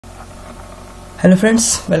Hello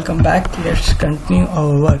friends, welcome back. Let's continue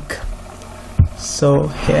our work. So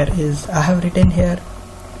here is, I have written here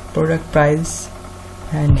product price,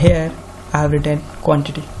 and here I have written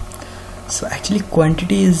quantity. So actually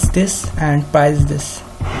quantity is this and price is this.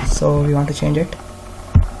 So we want to change it.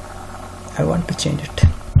 I want to change it.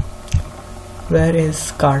 Where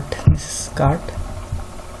is cart? This is cart,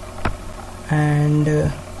 and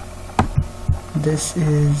this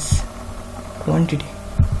is quantity.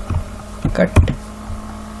 Cut.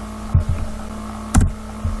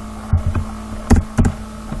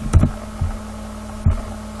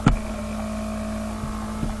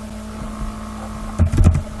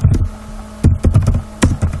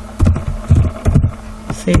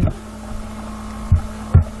 Save.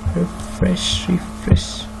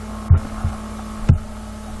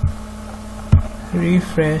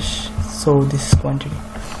 Refresh. So this is quantity.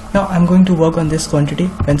 Now I'm going to work on this quantity.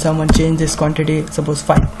 When someone change this quantity, suppose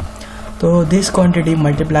 5, so this quantity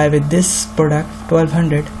multiply with this product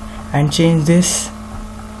 1200 and change this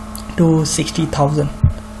to 60,000,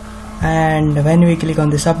 and when we click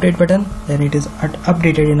on this update button, then it is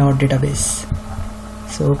updated in our database.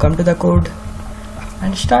 So come to the code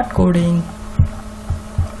and start coding.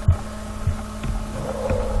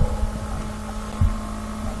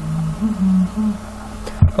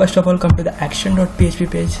 First of all, come to the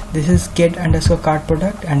action.php page. This is get_cart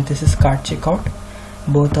product and this is cart checkout.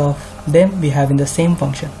 Both of them we have in the same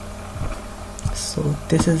function. So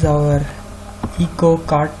this is our eco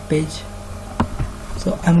cart page.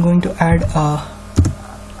 So I'm going to add a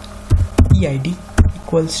eid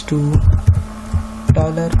equals to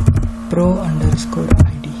 $pro_id.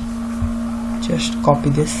 Just copy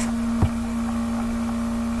this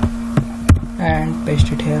and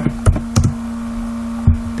paste it here.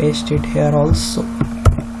 Paste it here also,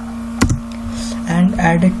 and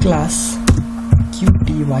add a class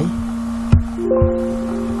qty.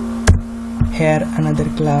 Here another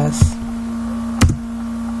class.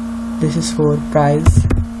 This is for price,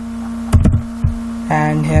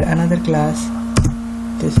 and here another class.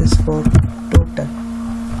 This is for total.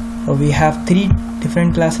 So we have 3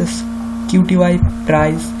 different classes: qty,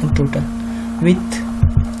 price, and total, with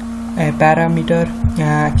a parameter,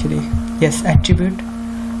 attribute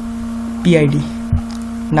PID.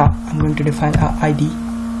 Now I'm going to define our ID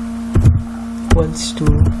equals to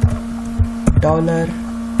 $qty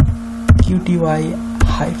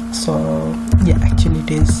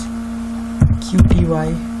it is qty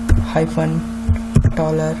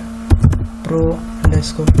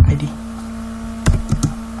 $pro_id.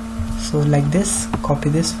 So like this, copy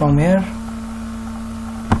this from here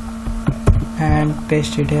and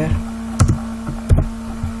paste it here.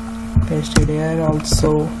 Paste it here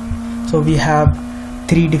also. So we have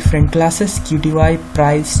 3 different classes: qty,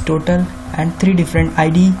 price, total, and 3 different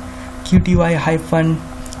ID. qty hyphen,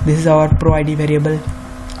 this is our pro ID variable,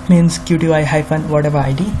 means qty hyphen whatever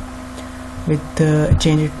ID, with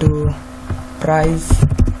change it to price,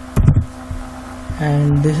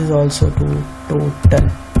 and this is also to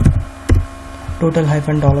total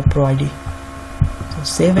hyphen $pro ID. So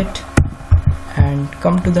save it and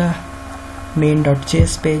come to the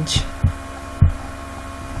main.js page.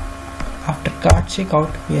 After cart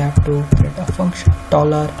checkout, we have to create a function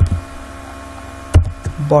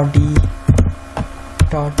 $body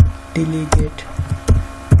dot delegate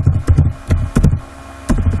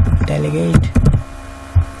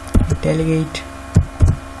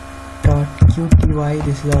dot qty.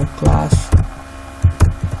 This is our class.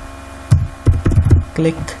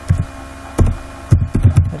 Click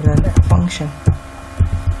run a function,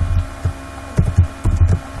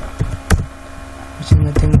 which is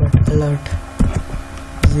nothing but alert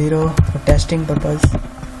 0 for testing purpose.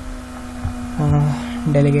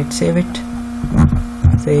 Delegate, save it.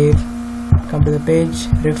 Save. Come to the page,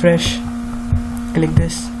 refresh, click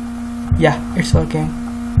this. Yeah, it's working.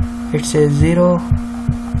 It says 0.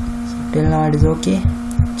 So till now it is okay.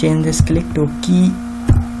 Change this click to key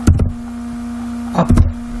up.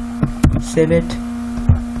 Save it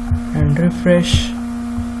and refresh.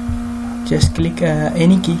 Just click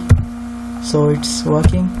any key. So it's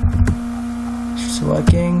working.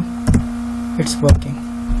 It's working.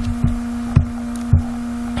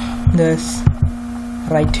 This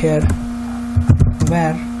right here,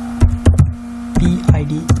 where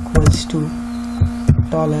PID equals to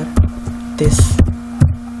 $this,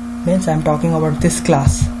 means I'm talking about this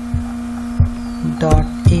class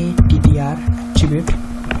 .attr attribute.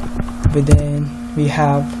 Within we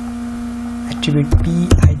have attribute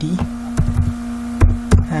PID,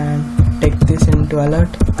 and take this into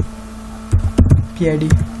alert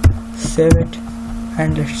PID. Save it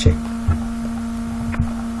and let's check.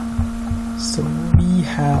 So we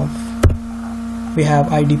have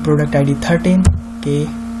ID, product ID 13. Okay,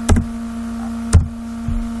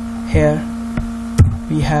 here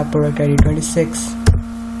we have product ID 26.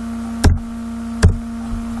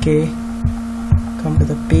 Okay, come to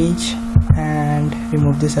the page and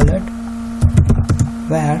remove this alert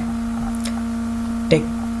where take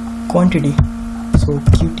quantity, so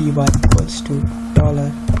QTY equals to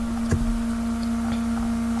 $,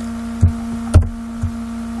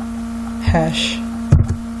 hash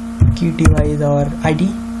QTY is our ID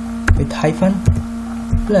with hyphen,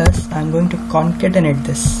 plus I'm going to concatenate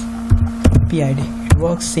this PID. It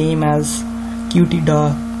works same as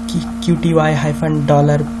QTY hyphen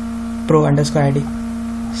 $pro underscore ID.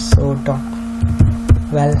 So dot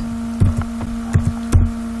well,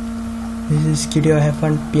 this is QTY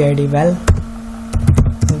hyphen PID well,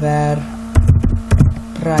 where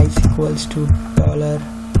price equals to $,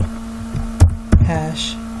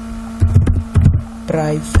 hash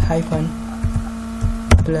price hyphen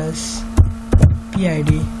plus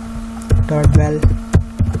PID dot well,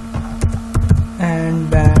 and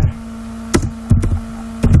where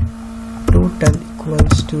total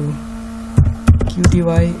equals to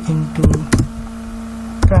QTY into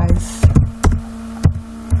price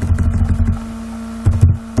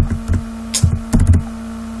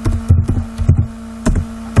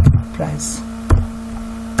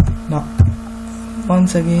Now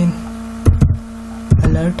once again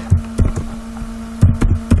alert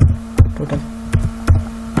total,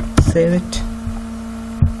 save it,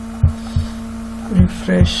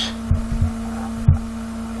 refresh.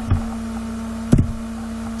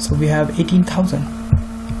 So we have 18,000,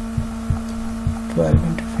 12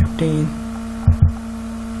 into 15.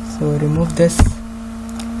 So remove this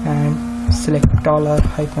and select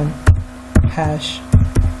 $hyphen hash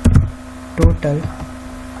total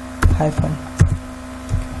hyphen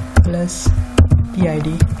plus PID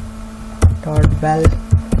dot val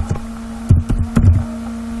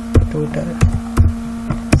total.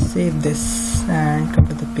 Save this and come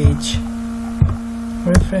to the page,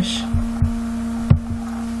 refresh.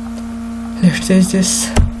 Let's change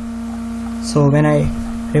this. So when I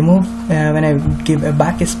remove, when I give a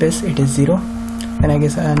backspace, it is 0. When I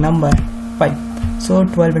give a number 5, so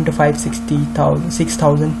 12 into 5, 60,000,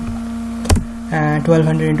 6,000, and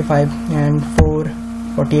 1200 into 5 and 4,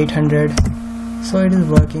 4800. So it is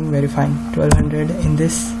working very fine. 1200 in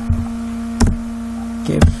this.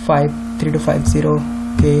 Okay, 3250.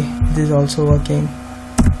 Okay, this is also working.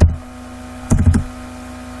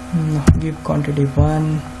 Give quantity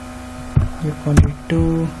 1, give quantity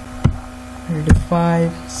 2, quantity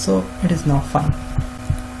 5. So it is now fine.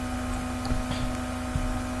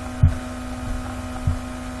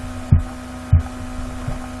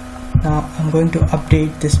 Now I'm going to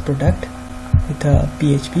update this product with a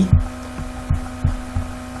PHP.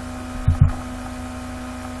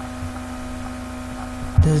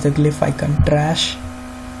 This is the glyph icon trash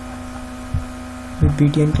with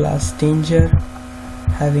btn class danger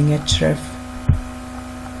having href.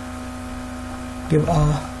 Give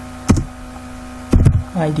a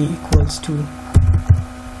ID equals to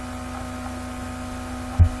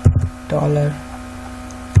 $.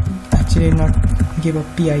 Actually not, give a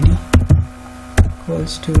PID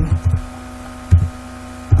equals to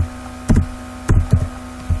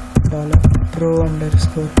 $pro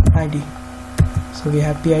underscore ID. So we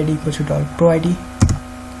have PID equals to $pro ID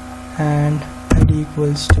and ID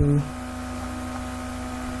equals to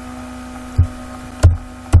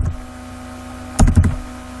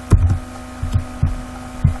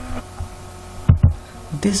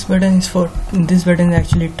this button is for, this button is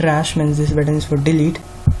actually trash, means this button is for delete.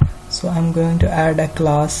 So I'm going to add a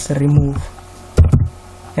class remove.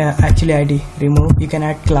 Actually ID remove. You can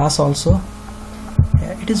add class also.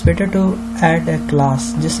 It is better to add a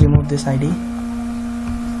class. Just remove this ID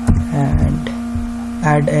and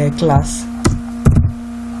add a class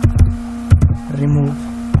remove.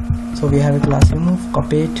 So we have a class remove.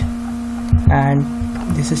 Copy it, and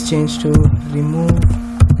this is changed to remove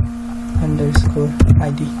underscore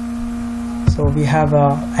ID. So we have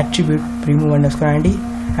a attribute remove underscore ID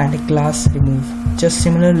and a class remove. Just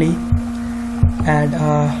similarly add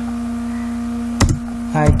a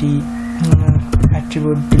ID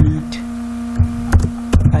attribute delete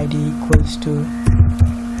ID equals to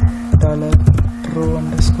 $pro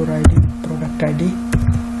underscore ID product ID,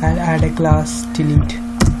 and add a class delete.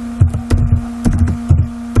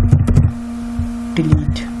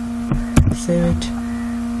 Save it.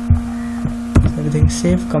 Everything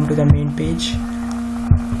saved. Come to the main page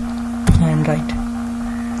and write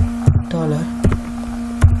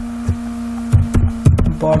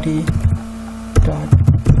 $body dot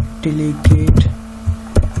delegate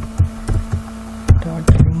dot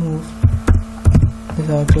remove. This is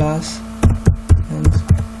our class, and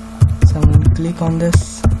someone click on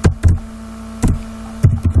this,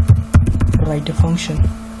 write a function.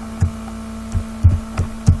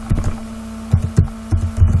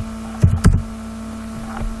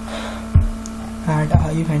 Add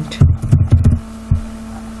our event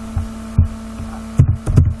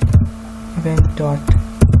dot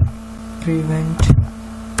prevent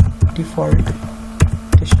default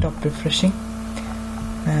to stop refreshing,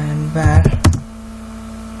 and where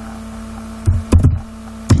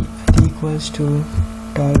p equals to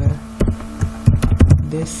dollar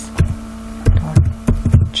this dot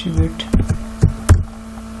attribute.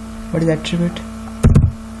 What is attribute?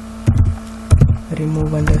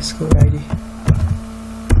 Remove underscore id,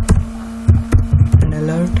 and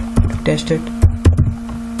alert to test it.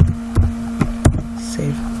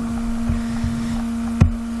 Save.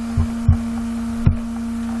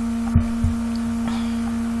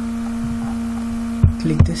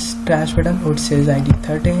 Click this trash button. It says ID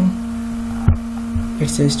 13, it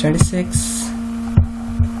says 26,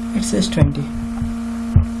 it says 20.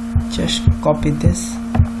 Just copy this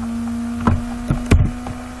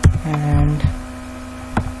and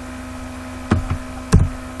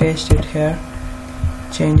paste it here.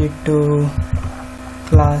 Change it to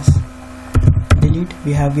class delete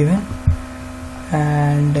we have given,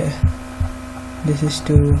 and this is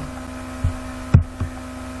to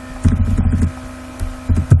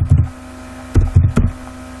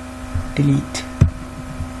delete.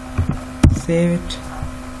 Save it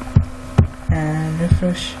and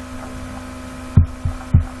refresh.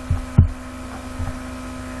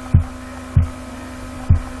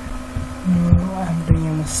 I'm doing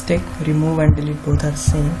a mistake. Remove and delete both are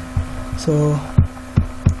same. So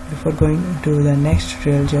before going to the next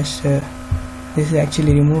tutorial, just this is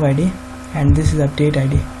actually remove ID and this is update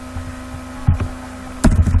ID.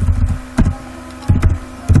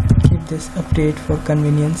 Keep this update for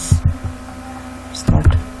convenience. It's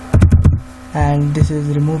not, and this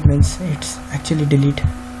is remove means it's actually delete.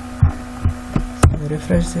 So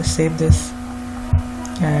refresh this, save this,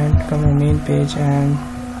 and come on main page and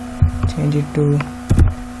change it to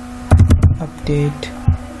update.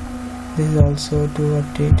 This is also to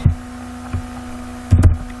update.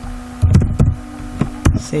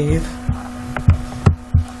 Save,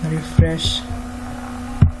 refresh.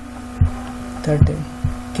 13,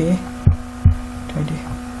 okay, 20.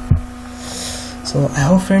 So I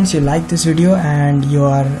hope friends you like this video and you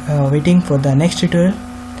are waiting for the next tutorial,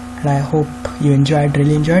 and I hope you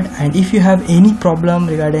really enjoyed. And if you have any problem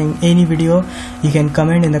regarding any video, you can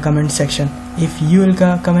comment in the comment section. If you will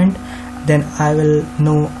comment, then I will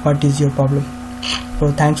know what is your problem.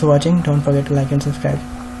 So thanks for watching. Don't forget to like and subscribe.